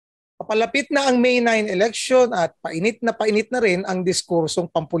Papalapit na ang May 9 election at painit na rin ang diskursong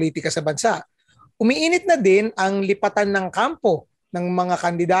pampolitika sa bansa. Umiinit na din ang lipatan ng kampo ng mga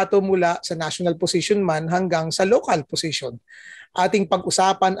kandidato mula sa national position man hanggang sa local position. Ating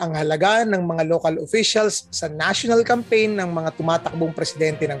pag-usapan ang halaga ng mga local officials sa national campaign ng mga tumatakbong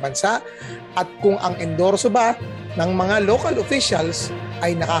presidente ng bansa at kung ang endorso ba ng mga local officials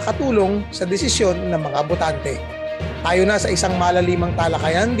ay nakakatulong sa desisyon ng mga botante. Tayo na sa isang malalimang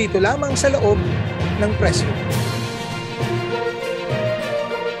talakayan dito lamang sa loob ng Press Room.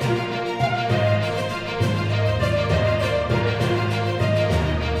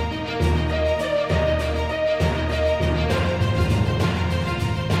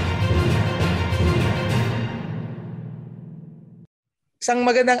 Isang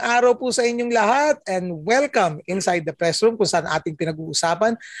magandang araw po sa inyong lahat and welcome inside the press room kung saan ating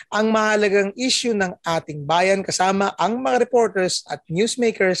pinag-uusapan ang mahalagang issue ng ating bayan kasama ang mga reporters at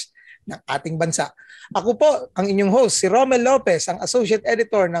newsmakers ng ating bansa. Ako po ang inyong host, si Romel Lopez, ang Associate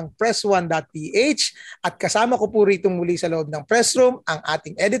Editor ng Press1.ph at kasama ko po rito muli sa loob ng press room ang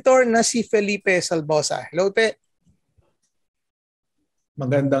ating editor na si Felipe Salbosa. Hello, Pe.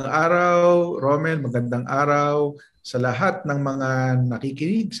 Magandang araw, Romel. Magandang araw sa lahat ng mga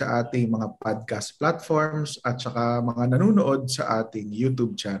nakikinig sa ating mga podcast platforms at saka mga nanonood sa ating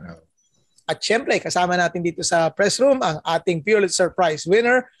YouTube channel. At syempre, kasama natin dito sa press room ang ating Pulitzer Prize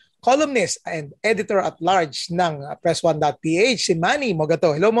winner, columnist and editor-at-large ng Press1.ph, si Manny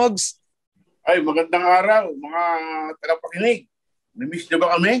Mogato. Hello, Mogs. Ay, magandang araw, mga tagapakinig. Na-miss niyo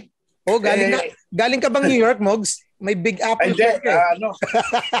ba kami? Oh, galing ka bang New York, Mogs? May Big Apple shake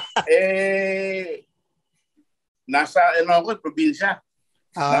eh. Nasa ako, probinsya.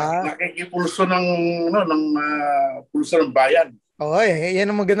 Nakikipulso ng pulso ng bayan. Yan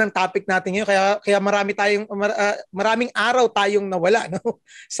ang magandang topic natin ngayon. Kaya maraming araw tayong nawala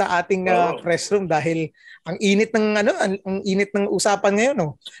sa ating press room dahil ang init ng usapan ngayon,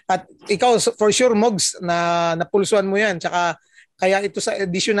 no. At ikaw for sure, Mogs, na napulsuan mo 'yan. Tsaka kaya ito sa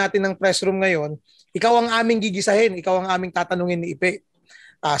edition natin ng press room ngayon, ikaw ang aming gigisahin, ikaw ang aming tatanungin ni Ipe.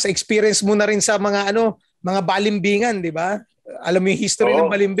 Sa experience mo na rin sa mga balimbingan, 'di ba? Alam mo yung history ng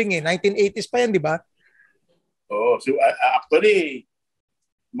balimbing 1980s pa 'yan, 'di ba? So actually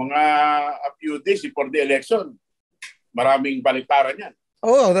mga a few days before the election, maraming baliktaran 'yan.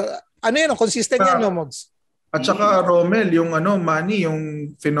 Consistent 'yan, no, Mogs? At saka Romel, yung Manny,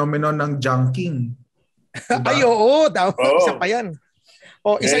 yung phenomenon ng junking. Diba? Ay, isa pa 'yan.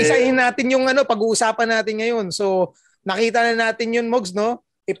 Isa-isahin natin yung pag-uusapan natin ngayon. So, nakita na natin yun, Mogs, no?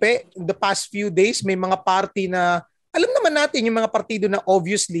 Ipe, the past few days, may mga party na, alam naman natin yung mga partido na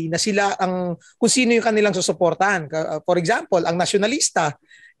obviously, na sila kung sino yung kanilang susuportahan. For example, ang Nacionalista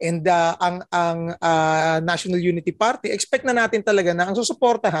and ang National Unity Party, expect na natin talaga na ang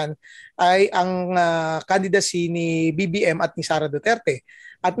susuportahan ay ang candidacy ni BBM at ni Sara Duterte.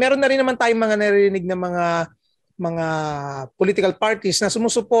 At meron na rin naman tayong mga naririnig na mga political parties na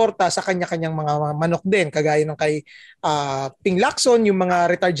sumusuporta sa kanya-kanyang mga manok din, kagaya ng kay Ping Lacson, yung mga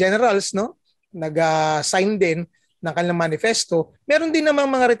retired generals, no, nag-sign din ng kanilang manifesto. Meron din naman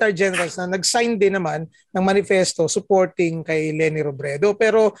mga retired generals na nag-sign din naman ng manifesto supporting kay Leni Robredo.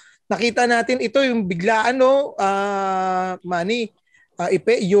 Pero nakita natin ito yung biglaan, Manny,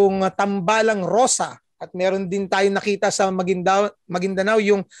 Ipe, yung tambalang rosa. At meron din tayong nakita sa Maguindanao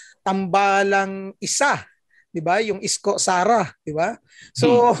yung tambalang isa, 'di ba? Yung Isko Sara, 'di ba?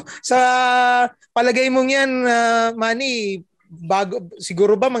 So sa palagay mong 'yan, Manny,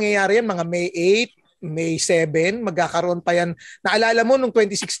 siguro ba mangyayari 'yan mga May 8, May 7, magkakaroon pa 'yan. Naalala mo nung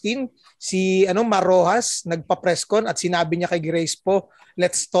 2016 si Mar Rojas nagpa-press con at sinabi niya kay Grace po,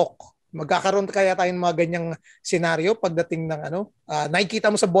 "Let's talk." Magkakaroon kaya tayong mga ganyang senaryo pagdating ng nakikita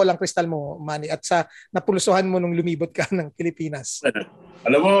mo sa bolang kristal mo, Manny, at sa napulsuhan mo nung lumibot ka ng Pilipinas?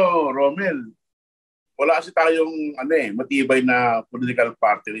 Alam mo, Romel, wala kasi tayong matibay na political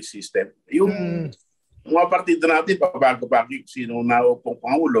party system. Yung mga partido natin, pabago-bagi, sino naupong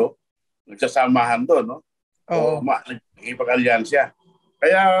pangulo, nagsasamahan doon, no? Nagkipag-alyansya.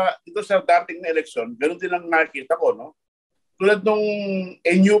 Kaya ito sa dating na eleksyon, ganoon din ang nakita ko, no? Tulad nung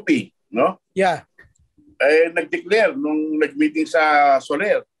NUP, no? Yeah. Nag-declare nung nag-meeting sa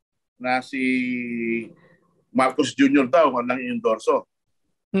Soler na si Marcos Jr. daw ang nang-endorso.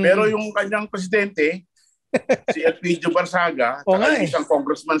 Pero yung kanyang presidente, si Elpidio Barsaga, isang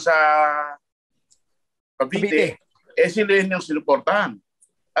congressman sa Cavite, sila yung sinuportahan.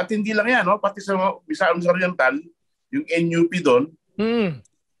 At hindi lang yan, pati sa Misamis Oriental, yung NUP doon,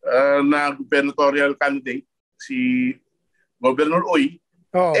 na gubernatorial candidate, si Governor Uy,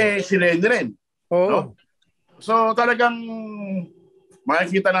 sila rin. No? So talagang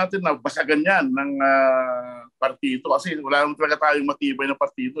makikita natin na basagan yan ng partido kasi wala naman talaga tayong matibay na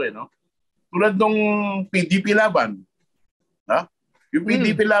partido no? Tulad nung PDP laban. Ha? Yung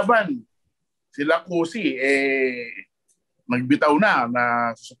PDP laban, sila Kusi, nagbitaw na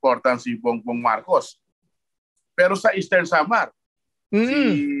susuportahan si Bongbong Marcos. Pero sa Eastern Samar,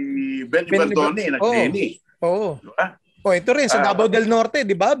 si Ben Iberdone nag-Lenny. Oo. Diba? Ito rin sa Davao del Norte,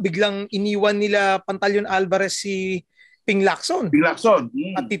 di ba? Biglang iniwan nila Pantaleon Alvarez si Ping Lacson.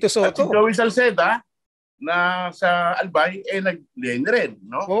 At Tito Soto. At si Joey Salceda na sa Albay nag-Lenny rin,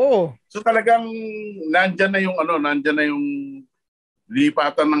 no? Oo. So talagang nandiyan na yung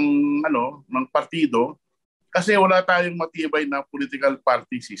lipatan ng partido kasi wala tayong matibay na political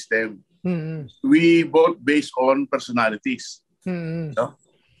party system. We vote based on personalities. No?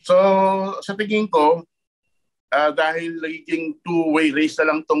 So sa tingin ko dahil nagiging two-way race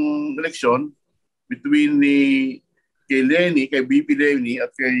na lang tong eleksyon between kay Lenny, kay BP Lenny at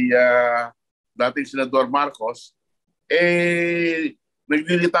kay dating Senador Marcos,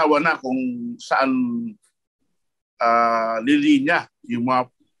 naglilitawan na kung saan lilinya yung mga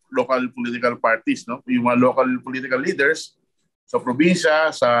local political parties, no? Yung mga local political leaders sa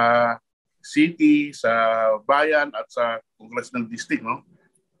probinsya, sa city, sa bayan at sa congressional district, no?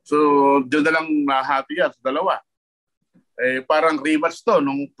 So, diyan na lang nahati yan sa dalawa. Parang rematch to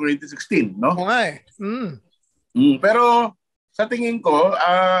nung 2016, no? Oo nga Pero sa tingin ko,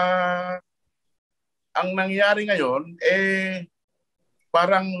 ang nangyari ngayon,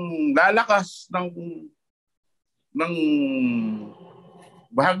 parang lalakas ng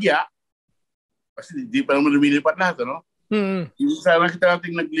bahagya kasi di pa naman lumilipat lahat, no? Yung sa nakita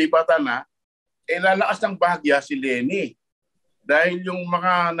natin naglipatan na, lalakas ng bahagya si Lenny. Dahil yung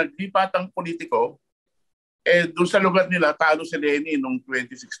mga naglipatang politiko, doon sa lugar nila, talo si Lenny noong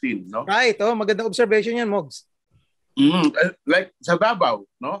 2016, no? Right, magandang observation yan, Mogs. Like sa Davao,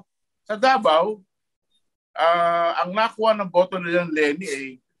 no? Sa Davao, ang nakuha ng boto nila ng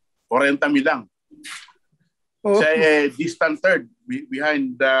Lenny 40,000 lang. Siya distant third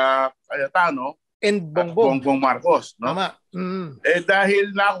behind Cayetano and Bongbong Marcos, no? Tama.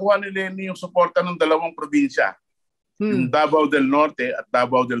 Dahil nakuha ni Lenny yung suporta ng dalawang probinsya, yung Davao del Norte at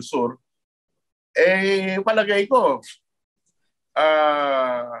Davao del Sur, palagay ko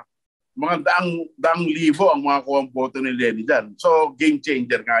mga daang libo ang mga kuwang boto ni Lenny dyan. So, game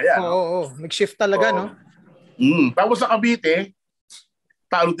changer nga yan. Oo. Nag-shift talaga, no? Tapos sa Cavite,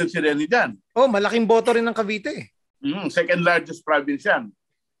 talo din si Lenny dyan. Malaking boto rin ng Cavite. Second largest province yan.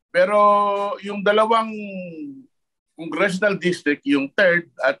 Pero yung dalawang congressional district, yung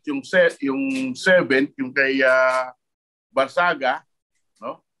 3rd at yung 7th, yung kay Barsaga,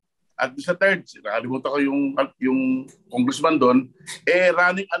 no? At sa 3rd, nakalimutan ko yung congressman doon,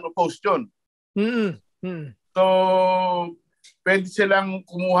 running unopposed yun. So, pwede silang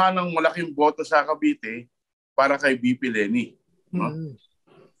kumuha ng malaking boto sa Cavite para kay BP Lenny. No?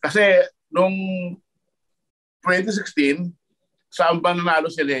 Kasi nung 2016, saan ba nanalo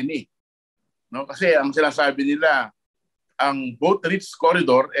si Lenny? No? Kasi ang sinasabi nila, ang vote-rich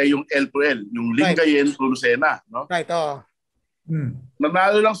corridor yung L2L, yung Lingayen to Lucena. No? Right,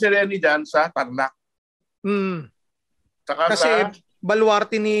 Nanalo lang si Lenny dyan sa Tarlac. Kasi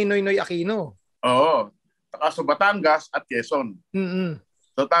baluarte ni Noynoy Aquino. Oo. Saka sa Batangas at Quezon.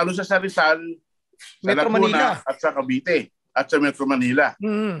 So talo siya sa Rizal, sa Metro Laguna Manila at sa Cavite at sa Metro Manila.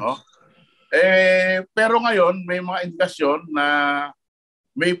 No? Pero ngayon may mga indikasyon na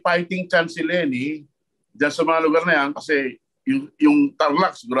may fighting chance si Lenny dyan sa mga lugar na yan kasi yung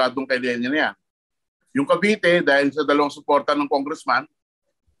Tarlac siguradong kay Lenny na yan. Yung Cavite dahil sa dalawang suporta ng congressman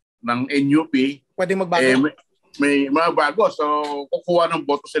ng NUP, pwede magbago. May mga bago. So kukuha ng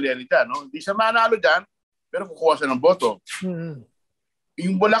boto si Lenny dyan. No? Hindi siya manalo dyan pero kukuha siya ng boto.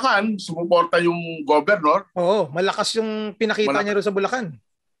 Yung Bulacan, sumuporta yung governor. Malakas yung pinakita niya rin sa Bulacan.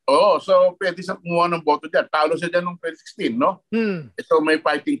 So pwede siya kumuha ng boto dyan. Talo siya dyan noong 2016, no? Ito may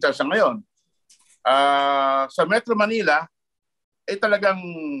fighting chance ngayon. Sa Metro Manila, talagang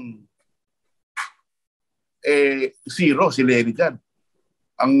zero si Lenny dyan.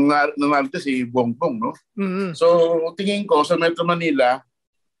 Ang nanalo si Bongbong, no? So tingin ko sa Metro Manila,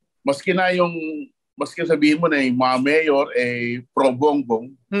 maski sabihin mo na yung mga mayor pro Bongbong,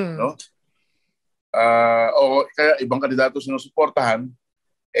 no? O kaya ibang kandidato sinusuportahan,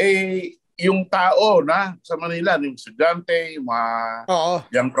 yung tao na sa Manila, yung estudyante, yung mga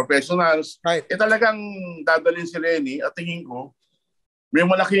young professionals, talagang dadalhin si Lenny at tingin ko, may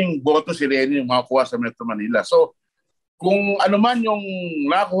malaking boto si Lenny yung makakuha sa Metro Manila. So, kung ano man yung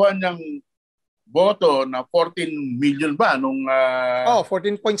nakuha niyang boto na 14 million ba nung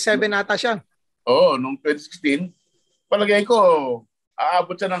 14.7 ata siya. Nung 2016, palagay ko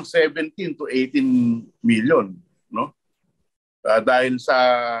aabot siya ng 17 to 18 million, no? Dahil sa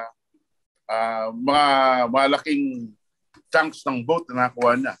mga malaking chunks ng vote na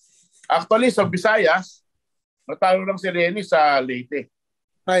nakuha niya. Actually, sa Visayas, natalo lang si Lenny sa Leyte.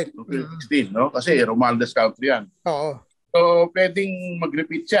 Right. 2016, no? Kasi Romualdez country yan. Oo. So, pwedeng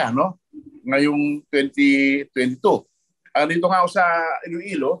mag-repeat siya, no? Ngayong 2022. Dito nga ako sa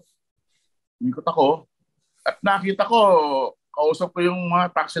Iloilo, umikot ako, at nakita ko, kausap ko yung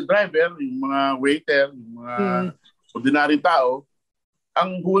mga taxi driver, yung mga waiter, yung mga ordinaryong tao.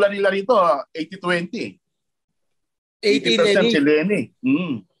 Ang hula nila rito, 80-20. 80% si Lenny.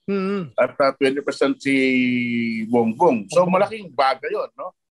 At 20% si Bongbong. So, malaking bagay yun,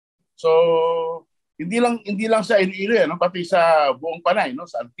 no? So, hindi lang sa Iloilo, no? Pati sa buong Panay, no?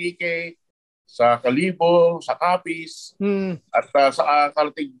 Sa Antique, sa Kalibo, sa Capiz, at sa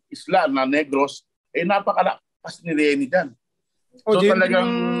Karatig Isla na Negros, napakalakas ni Lenny dyan. So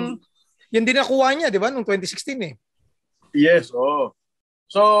talagang... Yan din nakuha niya, di ba? Noong 2016 eh. Yes, oo.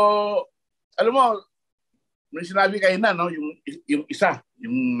 So, alam mo, may sinabi kayo na, no? Yung isa,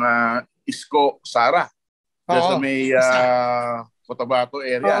 yung Isko Sara. Sa may Cotabato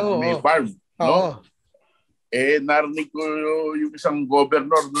area, may farm. No? Narinig ko yung isang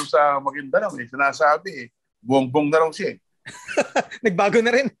governor doon sa Maguindanao, sinasabi, Bongbong na raw siya. Nagbago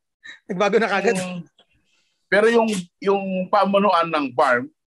na rin. Nagbago na kagad. Pero yung pamunuan ng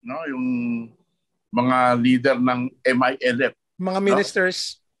farm, no, yung mga leader ng MILF, mga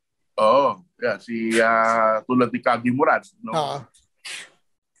ministers. No? Si tulad ni Kagi Murad, no.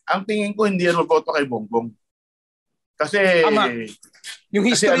 Ang tingin ko hindi yan maboto kay Bongbong. Kasi yung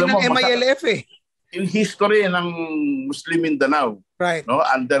history ng MILF yung history ng Muslim Mindanao, right, no,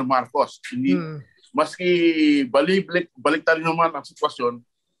 under Marcos, hindi maski baliktarin naman ang sitwasyon,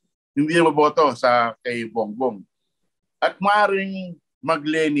 hindi na maboto sa kay Bongbong. At maaaring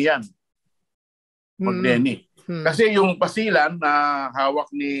mag-Lenny yan. Mag-Lenny. Kasi yung pasilan na hawak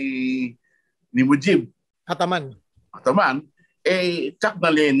ni Mujib Ataman, tsak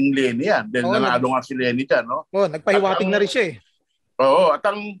na Lenny yan. Dahil nanalo nga si Lenny dyan, no? Nagpahiwating na rin siya eh. Oo, at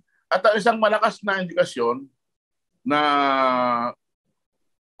ang isang malakas na indikasyon na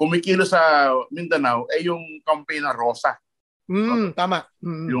kumikilo sa Mindanao ay yung campaign na Rosa. Tama.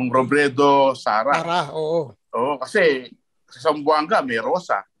 Yung Robredo Sara. Oo, kasi sa Zamboanga may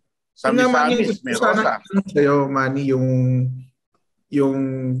Rosa. Sa Misamis may Rosa. Sa'yo, Manny, yung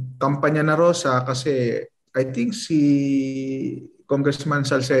kampanya na Rosa, kasi I think si Congressman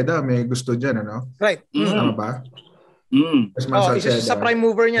Salceda may gusto dyan, ano? Right. Tama ba? Isa sa prime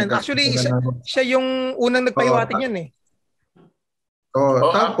mover niyan. Actually, siya yung unang nagpahiwatig niyan eh.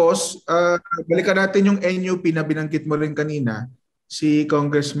 Tapos, balikan natin yung NUP na binanggit mo rin kanina, si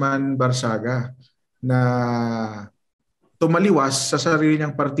Congressman Barsaga, na tumaliwas sa sarili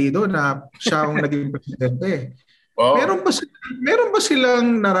niyang partido na siya ang naging presidente. Meron ba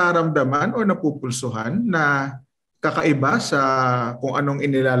silang nararamdaman o napupulsuhan na kakaiba sa kung anong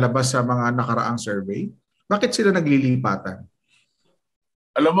inilalabas sa mga nakaraang survey? Bakit sila naglilipatan?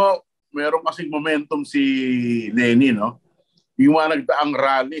 Alam mo, meron kasing momentum si Lenny, no? Yung mga nagdaang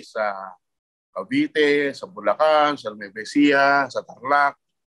rally sa Cavite, sa Bulacan, sa Nueva Ecija, sa Tarlac,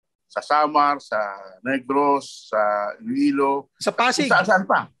 sa Samar, sa Negros, sa Iloilo, sa Pasig. Saan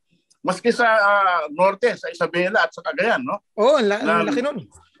pa? Maski sa Norte, sa Isabela at sa Cagayan, no? Laki nun.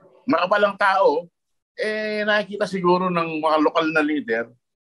 Makapalang tao, nakikita siguro ng mga lokal na leader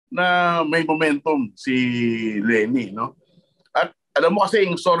na may momentum si Lenny, no? At alam mo kasi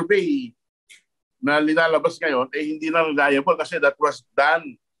yung survey na linalabas ngayon hindi na reliable kasi that was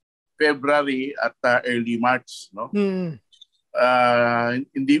done February at early March, no?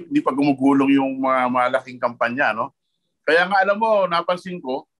 Hindi pa gumugulong yung mga malaking kampanya, no? Kaya nga alam mo, napansin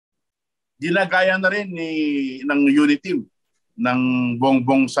ko, ginagaya na rin ng unit team ng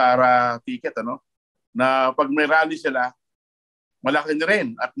Bongbong Sara ticket, ano? Na pag may rally sila, malaki na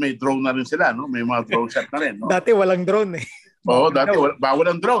rin at may drone na rin sila, no? May mga drone shot na rin, no? Dati walang drone eh. Dati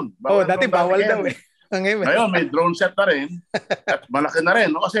bawal ang drone. Dati bawal daw eh. Ngayon may drone shot na rin at malaki na rin,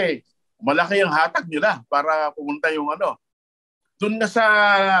 no? Kasi malaki ang hatag nila para pumunta yung ano. Doon na sa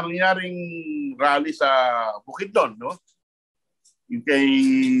nangyaring rally sa Bukidnon, no? Yung kay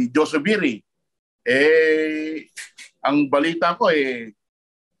Joseph Biri. Ang balita ko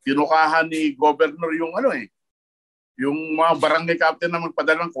tinukahan ni governor yung yung mga barangay captain na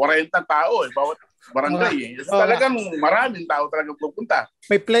magpadala ng 40 tao bawat barangay. Talagang maraming tao talagang pupunta.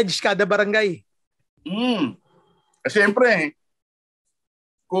 May pledge kada barangay. Siyempre,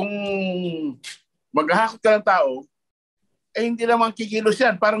 kung maghahakot ka ng tao, hindi naman kikilos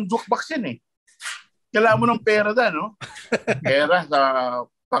yan. Parang jukebox yan . Kailangan mo ng pera da, no? Pera sa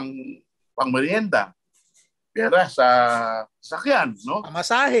pang-merienda. Pera sa sakyan, no?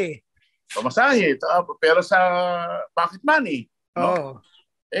 Pamasahe. Pera sa pocket money, no? Oh.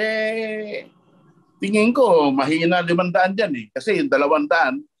 Tingin ko, mahina 500 dyan eh. Kasi yung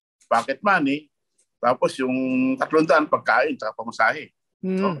 200, pocket money, tapos yung 300, pagkain, saka pamasahe.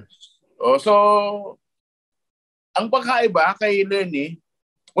 No? So, ang pagkaiba kay Lenny,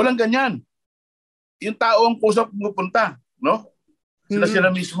 walang ganyan. Yung tao ang kusap pumupunta, no?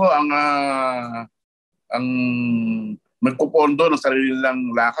 Sila mismo ang nagpupondo ng sarili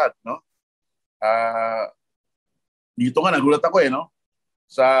nilang lakad, no? Dito nga nagulat ako no?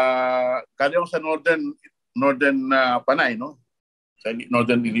 Kaya ako sa northern Panay, no? Sa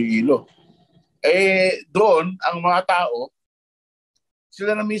northern Iloilo. Doon ang mga tao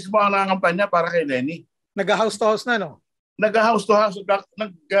sila na mismo ang nangangampanya para kay Lenny. Nag-house to house na, no? Nag-house to house,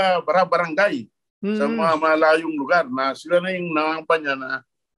 nag-barangay sa mga malayong lugar na sila na yung nangangampanya na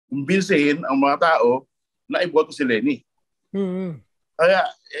kumbinsihin ang mga tao na iboto si Lenny.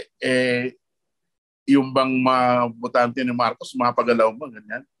 Kaya yung bang mga botante ni Marcos, mga pagalaw mo,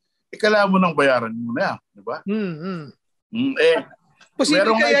 ganyan, kailangan mo nang bayaran mo na, di ba?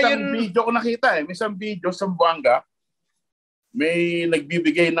 Meron nga isang video ko nakita may isang video sa Buanga, may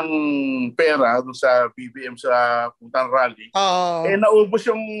nagbibigay ng pera doon sa BBM sa Puntang Rally. Naubos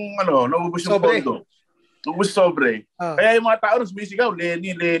yung pondo. Naubos sobre. Kaya yung mga tao sumisigaw,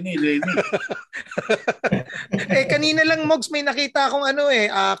 Lenny. Kanina lang, Mogs, may nakita akong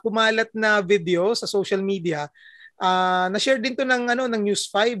kumalat na video sa social media. Na-share din to ng News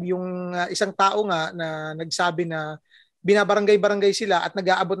 5, yung isang tao nga na nagsabi na binabarangay-barangay sila at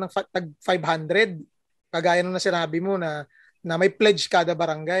nag-aabot ng 500. Kagaya nung sinabi mo na may pledge kada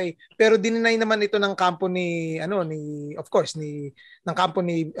barangay. Pero dininay naman ito ng kampo ng kampo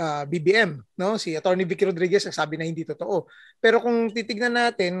ni BBM, no? Si Attorney Vicky Rodriguez nagsabi na hindi totoo. Pero kung titignan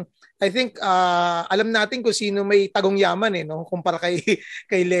natin, I think alam natin kung sino may tagong yaman no, kumpara kay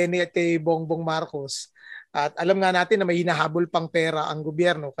Lenny at kay Bongbong Marcos. At alam nga natin na may hinahabol pang pera ang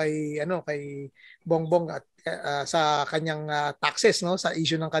gobyerno kay Bongbong at sa kanyang taxes, no, sa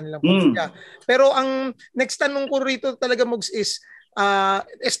issue ng kanilang politika. Pero ang next tanong ko rito talaga, Mogs, is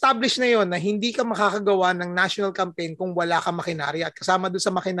established na yon na hindi ka makakagawa ng national campaign kung wala kang makinarya at kasama doon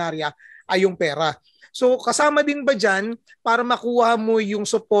sa makinarya ay yung pera. So kasama din ba dyan para makuha mo yung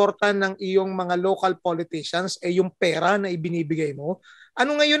suporta ng iyong mga local politicians yung pera na ibinibigay mo?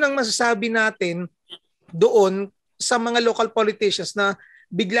 Ano ngayon ang masasabi natin doon sa mga local politicians na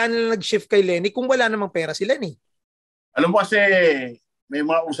bigla na nag-shift kay Lenny kung wala namang pera si Lenny? Alam mo kasi may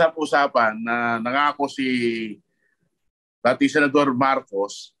mga usap-usapan na nangako si dati Senador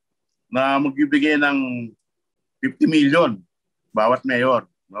Marcos na magbibigay ng 50 million bawat mayor,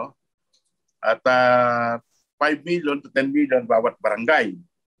 no? At 5 million to 10 million bawat barangay.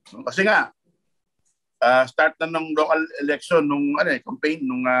 No? Kasi nga start na ng local election nung campaign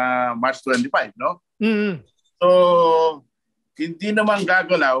nung March 25, no? So hindi naman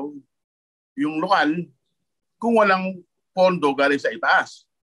gagalaw yung lokal kung walang pondo galing sa itaas.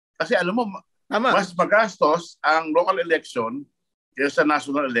 Kasi alam mo, mas magastos ang local election kaysa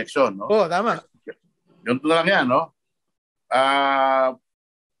national election. No? Tama. Yun na lang yan. No?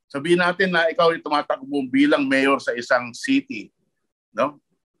 Sabihin natin na ikaw ay tumatakbo bilang mayor sa isang city. No?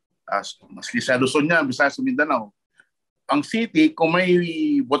 Maski sa Luzon niya, Visayas, Mindanao. Ang city, kung may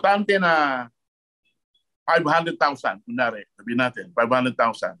botante na 500,000, kunwari, sabihin natin,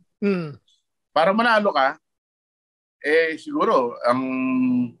 500,000. Para manalo ka, siguro,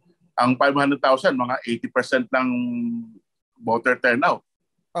 ang 500,000, mga 80% ng voter turnout.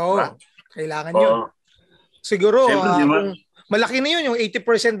 Diba? Kailangan yun. Siguro, malaki na yun, yung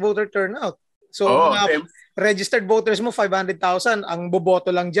 80% voter turnout. So, mga registered voters mo, 500,000. Ang boboto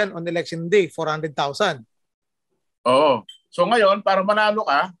lang dyan on election day, 400,000. So ngayon, para manalo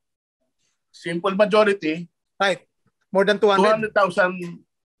ka, simple majority. Right. More than 200.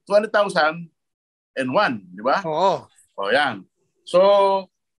 200,000 and 1, di ba? Yan.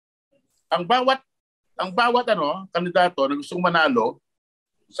 So, ang bawat kandidato na gustong manalo,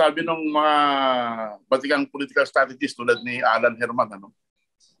 sabi ng mga batikang political strategist tulad ni Alan Herman,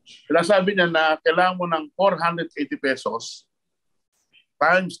 sabi niya na kailangan mo ng 480 pesos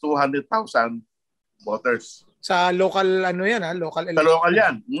times 200,000 voters. Sa local local election. Sa local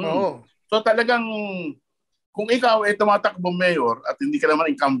yan. So talagang kung ikaw ay tumatakbong mayor at hindi ka naman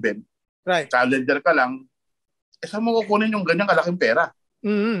incumbent, challenger ka lang, saan mo kukunin yung ganyang kalaking pera?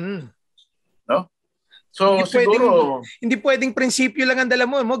 No? So hindi pwedeng prinsipyo lang ang dala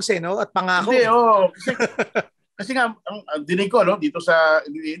mo, Mogs, no? At pangako. Hindi, kasi nga ang dinig ko dito sa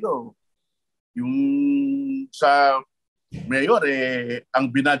Iloilo, Yung sa mayor, ang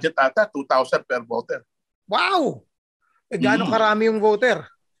binudget ata, 2,000 per voter. Wow! Gaano karami yung voter?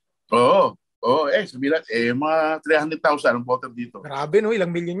 Oo. Sabihin natin, mga 300,000 ang voter dito. Grabe, no?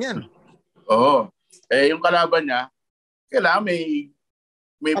 Ilang milyon yan. Oo. Yung kalaban niya, kailangan may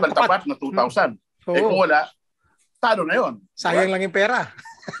pantapat na 2,000. Kung wala, talo na yun. Sayang lang yung pera.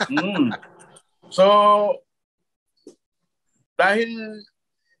 So, dahil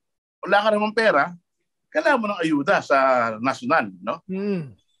wala ka namang pera, kailangan mo ng ayuda sa nasyonal, no?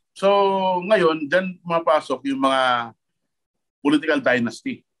 So, ngayon, dyan mapasok yung mga political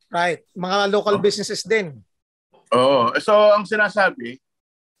dynasty. Right. Mga local businesses din. Oo. So, ang sinasabi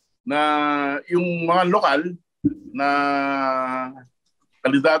na yung mga lokal na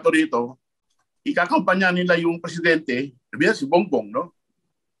kandidato rito, ikakampanya nila yung presidente, sabihin si Bongbong, no?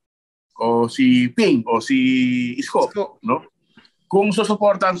 O si Ping, o si Isko, no? Kung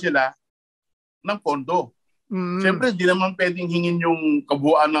susuportahan sila ng pondo. Siyempre, hindi naman pwedeng hingin yung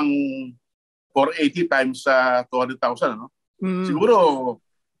kabuuan ng 480 times sa 200,000, no? Siguro,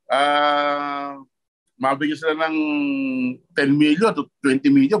 mabigyan sila ng 10 million to 20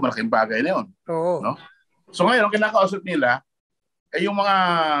 million, malaking bagay na yun. No? So ngayon, ang kinakausap nila ay yung mga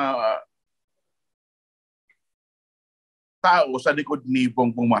tao sa likod ni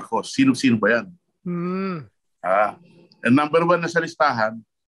Bongbong Marcos. Sino-sino ba yan? And number 1 na sa listahan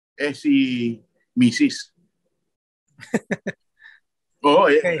si Mrs.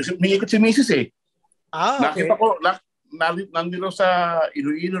 Umiikot si Mrs. Okay. Nakita ko, nandito sa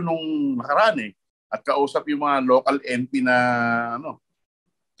Iloilo nung nakaraan at kausap yung mga local MP na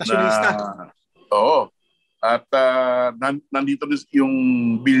nasyonalista. At nandito yung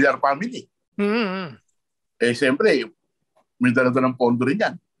Villar family. Siyempre, may dala-dalang pondo rin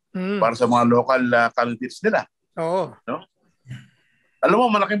yan para sa mga local candidates nila. No? Alam mo,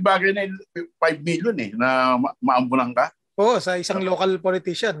 malaking bagay na 5 million na maambunan ka. Sa isang local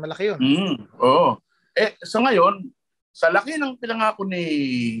politician, malaki yun. So ngayon, sa laki ng pinangako ni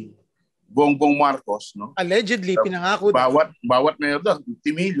Bongbong Marcos, no? Allegedly, pinangako. Bawat mayor doon,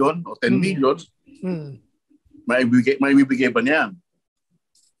 50 million o 10 million, may bibigay ba niyan?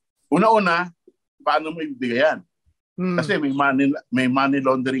 Una-una, paano mo ibibigay yan? Kasi may money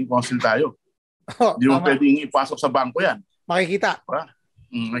laundering council tayo. Hindi mo pwedeng ipasok sa bangko yan. Makikita.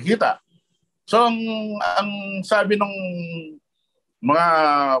 Makikita. So, ang sabi ng mga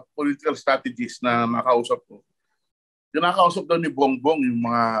political strategists na nakausap ko, kinakausap daw ni Bongbong yung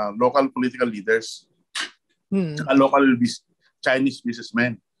mga local political leaders, local Chinese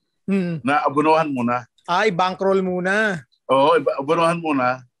businessmen, na abunuhan muna. I-bankroll muna. Oo, abunuhan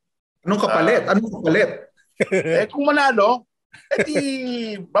muna. Anong kapalit? Kung manalo,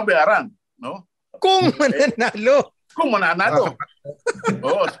 di babayaran. No? Kung mananalo. Kung mananalo.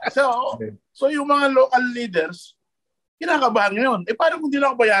 So yung mga local leaders, kinakabahan ngayon. Paano kung di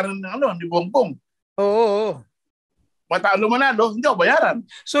lang bayaran ni Bongbong? Oo. Matalo manalo, hindi ako bayaran.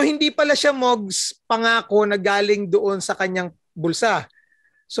 So hindi pala siya pangako na galing doon sa kanyang bulsa.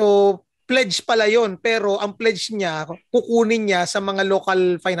 So pledge pala yon, pero ang pledge niya kukunin niya sa mga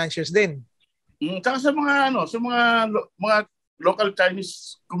local financiers din. Tsaka sa mga mga local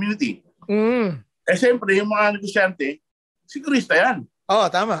Chinese community. Siyempre yung mga negosyante, sigurista yan.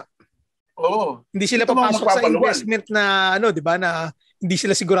 Tama. Hindi sila ito papasok sa investment na di ba, na hindi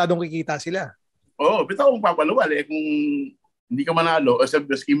sila siguradong kikita sila. Bitaw mong papaluwal kung hindi ka manalo, sabi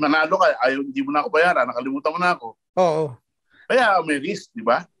manalo ka, hindi mo na ako bayaran, nakalimutan mo na ako. Kaya may risk, di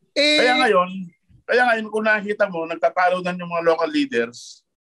ba? Kaya ngayon kung nakita mo, nagtatalo na yung mga local leaders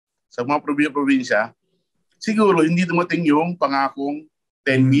sa mga probinsya, siguro hindi dumating yung pangakong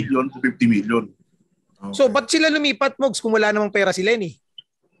 10 million to 50 million. So, ba't sila lumipat, Mogs, kung wala namang pera si Lenny?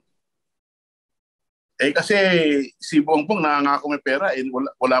 Kasi si Bongbong nangangako may pera,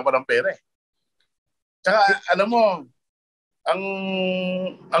 wala pa ng pera. Tsaka, alam mo,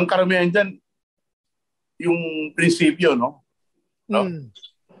 ang karamihan dyan, yung prinsipyo, no?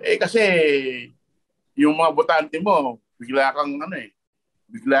 Kasi, yung mga botante mo, bigla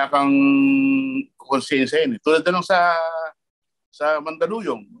kang konsensya yun. Tulad na lang sa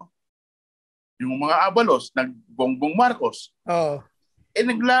Mandaluyong, no? Yung mga Abalos, Bongbong Marcos.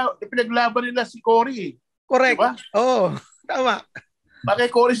 Pinaglaban nila si Cory. Correct. Diba? Tama. Bakit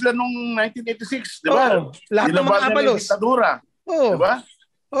Cory sila nung 1986, di ba? Lahat ng mga Abalos. Diba?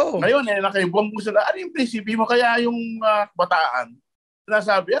 Ngayon, nakaibongbong sila. Ano yung prinsipyo mo? Kaya yung bataan,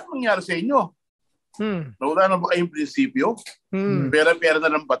 sinasabi, ano nangyari sa inyo? Nawala na ba kayong prinsipyo? Pera-pera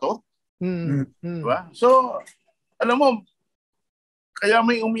na lang ba to? Diba? So, alam mo, kaya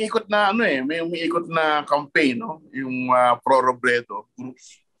may umiikot na may umiikot na campaign, no? Yung pro-Robredo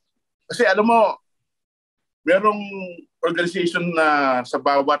groups. Kasi alam mo, merong organization na sa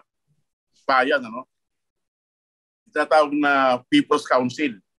bawat bayan, ano? Tinatawag na People's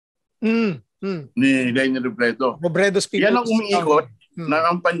Council ni Leni Robredo. Robredo's People's Yan ang umiikot na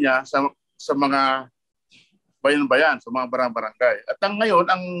kampanya sa mga bayan-bayan, sa mga barangay. At ngayon,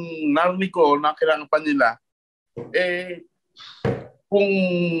 ang narinig ko na kailangan pa nila, kung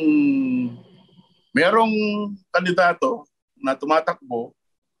merong kandidato na tumatakbo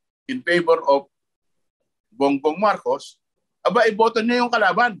in favor of Bongbong Marcos, iboto niya yung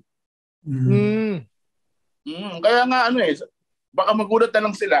kalaban. Kaya nga baka magulat na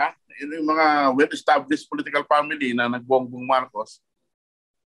lang sila, yung mga well-established political family na nagbongbong Marcos,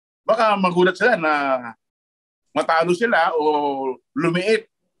 baka magulat sila na matalo sila o lumiit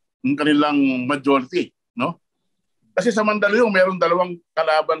ang kanilang majority, no? Kasi sa Mandaluyong meron dalawang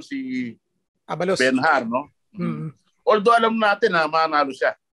kalaban si Abalos. Benhar, no? Although alam natin na manalo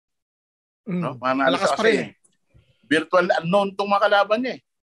siya. No? Manalo siya kasi virtual unknown tong mga kalaban niya.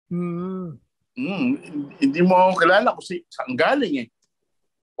 Hindi mo kilala kung saan galing eh.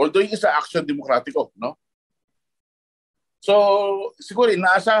 Although yung isa Action Demokratiko, no? So, siguro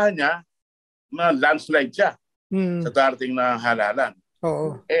inaasahan niya na landslide siya sa darating na halalan.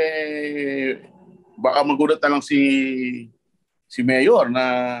 Oo. Baka magulat na lang si Mayor na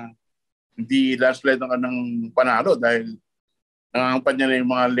hindi landslide ng kanang panalo dahil nangangampanya na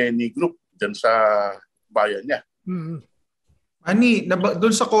yung mga Lenny Group dyan sa bayan niya. Ani,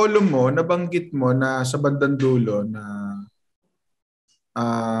 doon sa column mo, nabanggit mo na sa bandang dulo na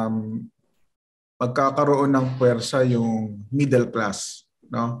magkakaroon ng puwersa yung middle class,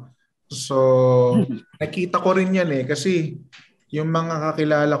 no? So, nakita ko rin yan kasi yung mga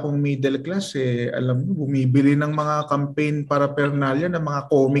kakilala kong middle class alam mo, bumibili ng mga campaign paraphernalia ng mga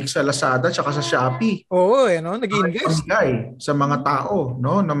comics sa Lazada tsaka sa Shopee. Oo, nag-invest sa mga tao,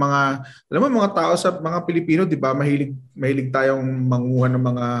 no? Ng mga, alam mo, mga tao sa mga Pilipino, 'di ba? Mahilig tayong manguha ng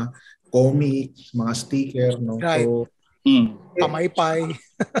mga comics, mga sticker, no? Right. So, pamaypay.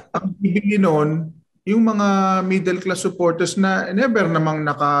 Ang bibili noon, yung mga middle class supporters na never namang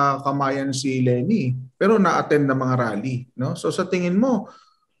nakakamayan si Lenny pero na-attend ng mga rally, no? So sa tingin mo,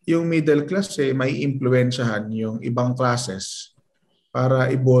 yung middle class may impluwensyahan yung ibang classes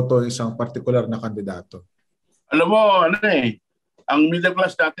para iboto isang particular na kandidato? Alam mo, ang middle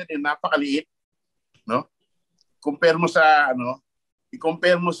class natin napakaliit, no? I-compare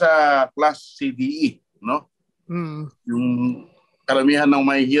mo sa class CDE, no? Yung karamihan ng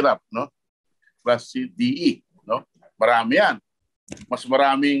mahihirap, no? Class CDE, no? Marami yan. Mas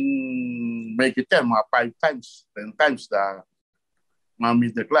maraming may kita, mga 5 times, 10 times the mga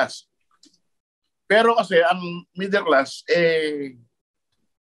middle class. Pero kasi ang middle class,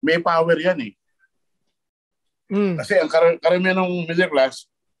 may power yan Kasi ang karamihan ng middle class,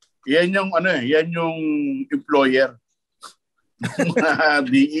 yan yung employer ng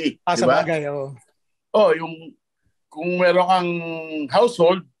DE. Sa bagay, kung meron kang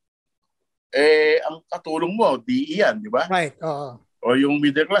household, ang katulong mo, DE yan, di ba? Right, oo. O yung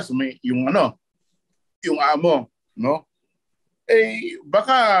middle class, yung amo, no?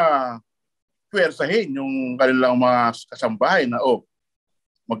 Baka pwersahin yung kanilang mga kasambahay na,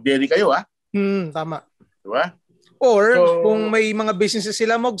 mag-deli kayo, tama. Di ba? Or, kung may mga businesses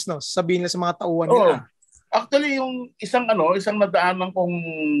sila, Mogs, no? Sabihin na sa mga tauhan nila. Actually, yung isang nadaanan kong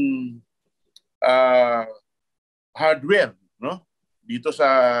hardware, no? Dito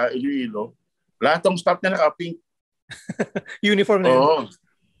sa Iloilo, lahat ng staff niya naka-pink. Uniform na yun.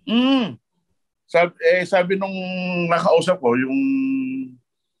 Sabi nung nakausap ko,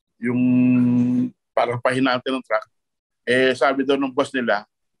 yung parang pahinante ng truck, sabi daw ng boss nila,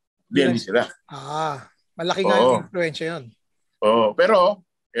 Lenny sila. Malaki nga yung influensya yun. Pero,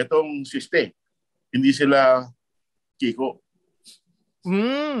 etong siste, hindi sila Kiko.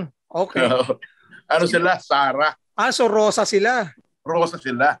 Okay. Sila? Sara. So Rosa sila? Rosa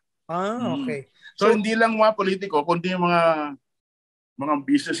sila. Okay. So hindi lang mga politiko, kundi yung mga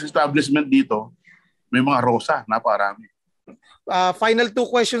business establishment dito, may mga Rosa, naparami. Final 2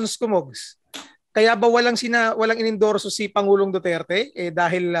 questions ko, Mogs. Kaya ba walang inendorso si Pangulong Duterte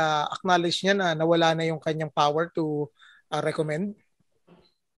dahil acknowledge niya na nawala na yung kanyang power to recommend?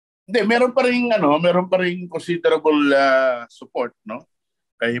 Hindi, meron pa ring considerable support, no?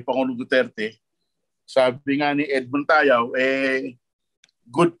 Kay Pangulong Duterte. Sabi nga ni Edmund Tayaw,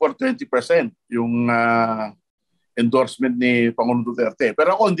 good for 20% yung endorsement ni Pangulong Duterte.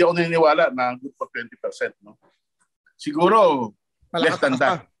 Pero ako, hindi ako naniniwala na good for 20%. No? Siguro, less than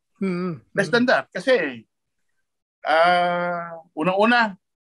that. Less than that. Kasi, unang-una,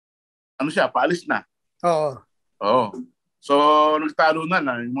 paalis na. Oo. So, nagtalo na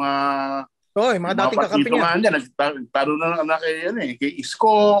yung mga yung mga dating kakampi niya. Nagtalo na kay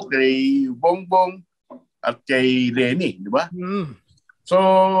Isko, kay Bongbong, at kay Lenny, di ba?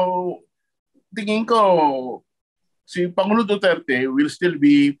 So, tingin ko, si Pangulo Duterte will still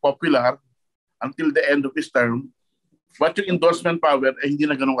be popular until the end of his term, but yung endorsement power ay hindi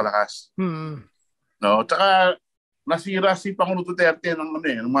na ganun kalakas. No, tsaka nasira si Pangulo Duterte ng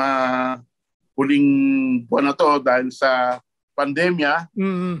mga huling buwan na to dahil sa pandemya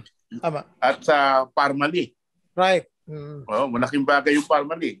at sa Parmali. Right. Malaking bagay yung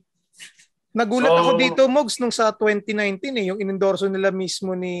Parmali. Nagulat ako dito, Mogs, nung sa 2019 yung inendorso nila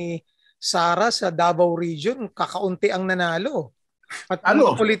mismo ni Sara sa Davao Region, kakaunti ang nanalo. At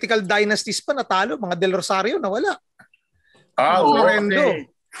mga political dynasties pa natalo, mga Del Rosario nawala.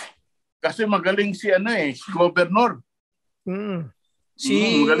 Kasi magaling si si Governor.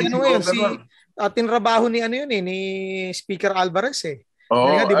 Si tinrabaho ni ni Speaker Alvarez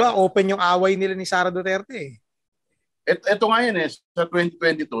di ba open yung away nila ni Sara Duterte Ito nga yun sa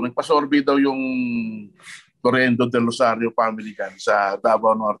 2022, nagpa-survey daw yung Torrendo del Rosario family kan sa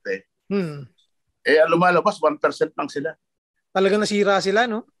Davao Norte. Lumalabas 1% lang sila. Talagang nasira sila,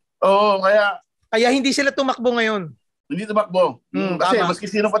 no? Oo, kaya hindi sila tumakbo ngayon. Hindi tumakbo. Kasi maski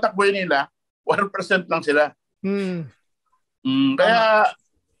sino patakboy nila, 1% lang sila. Kaya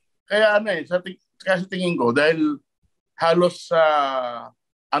sa tingin ko, dahil halos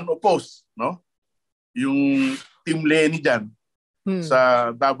unopposed, no? Yung Team Lenny dyan sa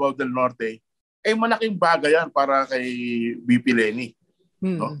Davao del Norte, malaking bagay yan para kay VP Lenny.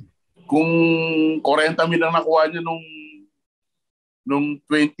 No? Kung 40 million nakuha niya nung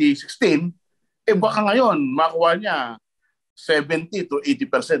 2016, baka ngayon makuha niya 70 to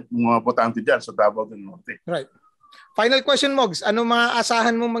 80% ng mga botante dyan sa Davao del Norte. Right. Final question, Mogs. Anong mga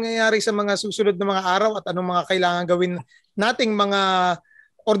asahan mong mangyayari sa mga susunod na mga araw at anong mga kailangan gawin nating mga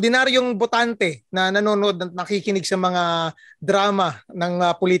ordinaryong botante na nanonood at nakikinig sa mga drama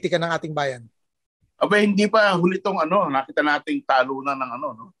ng politika ng ating bayan? Hindi pa huli tong nakita nating talo na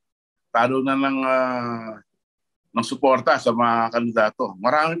ng talo na ng suporta sa mga kandidato.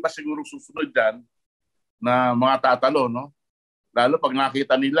 Marami pa siguro susunod diyan na mga tatalo, no? Lalo pag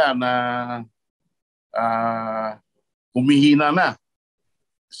nakita nila na humihina na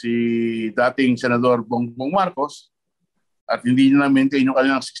si dating Senador Bongbong Marcos at hindi na maintain yung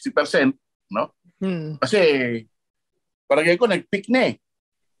kanilang 60%, no? Kasi parang ko nag-peak na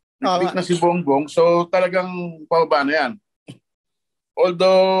Nag-peak na si Bongbong, so talagang pababa na yan.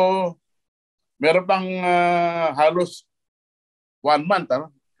 Although meron pang halos 1 month,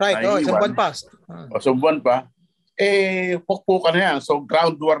 Right, isang buwan pa. Isang buwan pa. Pukpukan na yan. So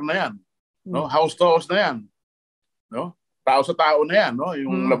ground war na yan. No? House to house na yan. No? Tao sa tao na yan, no?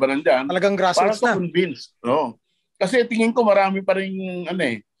 Yung labanan dyan. Talagang grassroots na. Para convince, no? Kasi tingin ko marami pa rin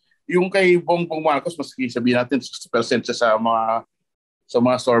yung kay Bongbong Marcos, maski sabihin natin 60% sa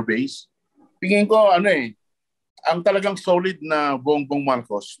mga surveys. Tingin ko ang talagang solid na Bongbong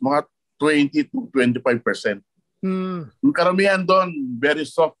Marcos, mga 20 to 25%. Yung karamihan doon, very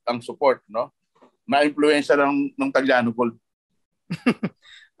soft ang support, no? Na-influensya ng Tagliano Gold.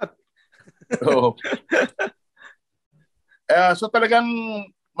 So talagang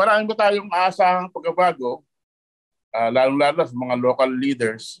marami ba tayong aasahang pagbabago, lalong-lalo sa mga local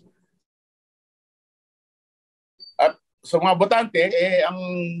leaders. At sa mga botante, ang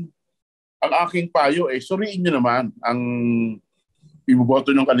aking payo suriin nyo naman ang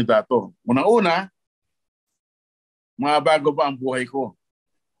iboboto ng kandidato. Unang-una, mga bago ba ang buhay ko?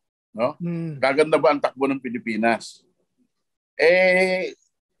 No? Gaganda ba ang takbo ng Pilipinas?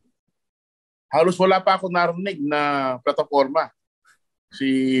 Halos wala pa ako narinig na plataforma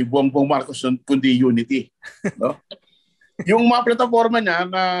si Bongbong Marcos kundi Unity. No? Yung mga plataforma niya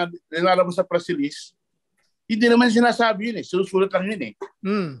na nilalabas sa press release, hindi naman sinasabi yun sinusulat lang yun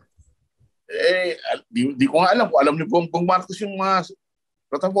Di ko nga alam kung alam ni Bongbong Marcos yung mga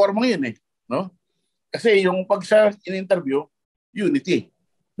plataforma yun no? Kasi yung pag siya in-interview, Unity.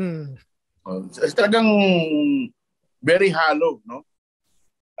 Talagang very hollow, no?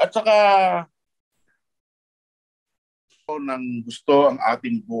 At saka ng gusto ang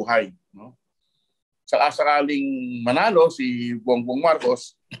ating buhay, no? Sakaling manalo si Bongbong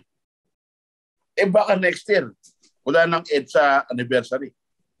Marcos, baka next year wala nang EDSA anniversary.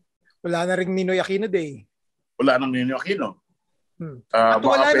 Wala na ring Ninoy Aquino Day. Wala nang Ninoy Aquino. At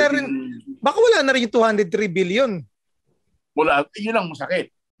wala na rin, baka wala na rin yung 203 billion. Wala, yun ang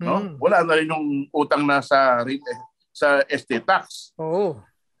masakit. No? Wala na rin yung utang na sa estate tax.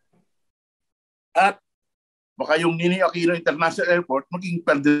 At baka yung Ninoy Aquino International Airport maging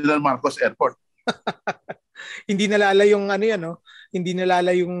Ferdinand Marcos Airport. Hindi nalala yung ano yan, no? Hindi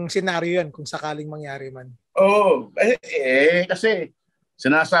nalala yung senaryo yan kung sakaling mangyari man. Kasi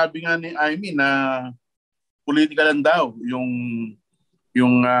sinasabi nga ni Amy na political lang daw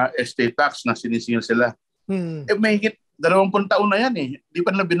yung estate tax na sinisingil sila. May higit 20 taon na yan eh. Di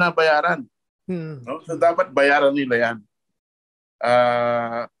pa nila binabayaran. No? So dapat bayaran nila yan.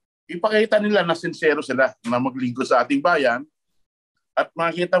 Ipakita nila na sincero sila na maglingkod sa ating bayan at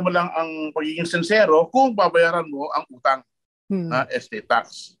makikita mo lang ang pagiging sincero kung babayaran mo ang utang na estate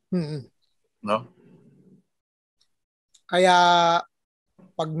tax. No? Kaya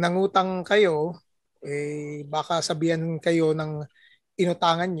pag nangutang kayo, baka sabihan kayo ng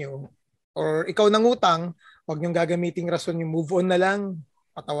inutangan nyo or ikaw nangutang, huwag niyong gagamiting rason yung move on na lang,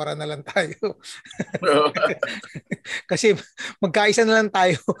 patawaran na lang tayo. Kasi magkaisa na lang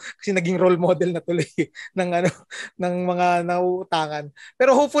tayo kasi naging role model na tuloy ng mga nauutangan.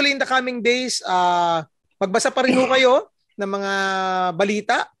 Pero hopefully in the coming days, magbasa pa rin ho kayo ng mga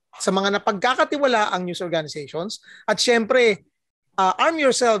balita sa mga napagkakatiwalaang news organizations at syempre arm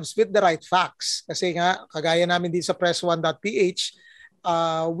yourselves with the right facts kasi nga kagaya namin dito sa press1.ph,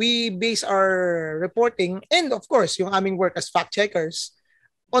 we base our reporting and of course yung aming work as fact checkers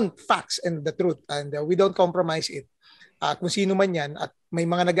on facts and the truth, and we don't compromise it. Kung sino man yan, at may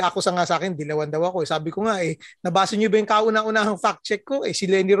mga nag-aakusa nga sa akin, dilawan daw ako. Sabi ko nga nabasa niyo ba yung kauna-unahang fact check ko? Si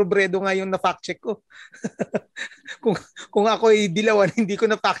Lenny Robredo nga yung na-fact check ko. kung ako dilawan, hindi ko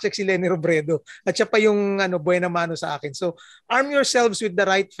na-fact check si Lenny Robredo. At siya pa yung buena mano sa akin. So, arm yourselves with the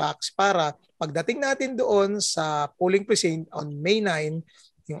right facts para pagdating natin doon sa polling precinct on May 9,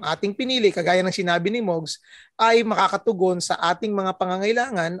 yung ating pinili, kagaya ng sinabi ni Mogs, ay makakatugon sa ating mga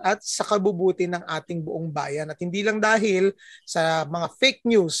pangangailangan at sa kabubuti ng ating buong bayan. At hindi lang dahil sa mga fake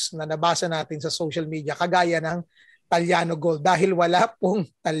news na nabasa natin sa social media, kagaya ng Talyano Gold. Dahil wala pong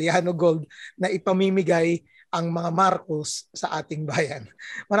Talyano Gold na ipamimigay ang mga Marcos sa ating bayan.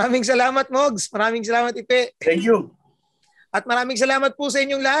 Maraming salamat, Mogs. Maraming salamat, Ipe. Thank you. At maraming salamat po sa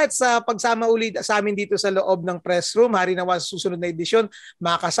inyong lahat sa pagsama ulit sa amin dito sa loob ng press room. Hari nawa sa susunod na edisyon,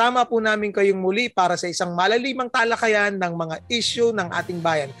 makasama po namin kayong muli para sa isang malalimang talakayan ng mga issue ng ating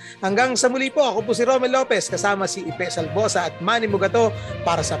bayan. Hanggang sa muli po, ako po si Romel Lopez kasama si Ipe Salvosa at Manny Mugato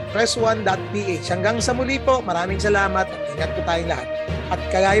para sa press1.ph. Hanggang sa muli po, maraming salamat at ingat po tayong lahat. At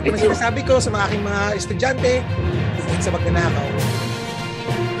kagaya po na sinasabi ko sa mga aking mga estudyante, ingat sa magnanakaw.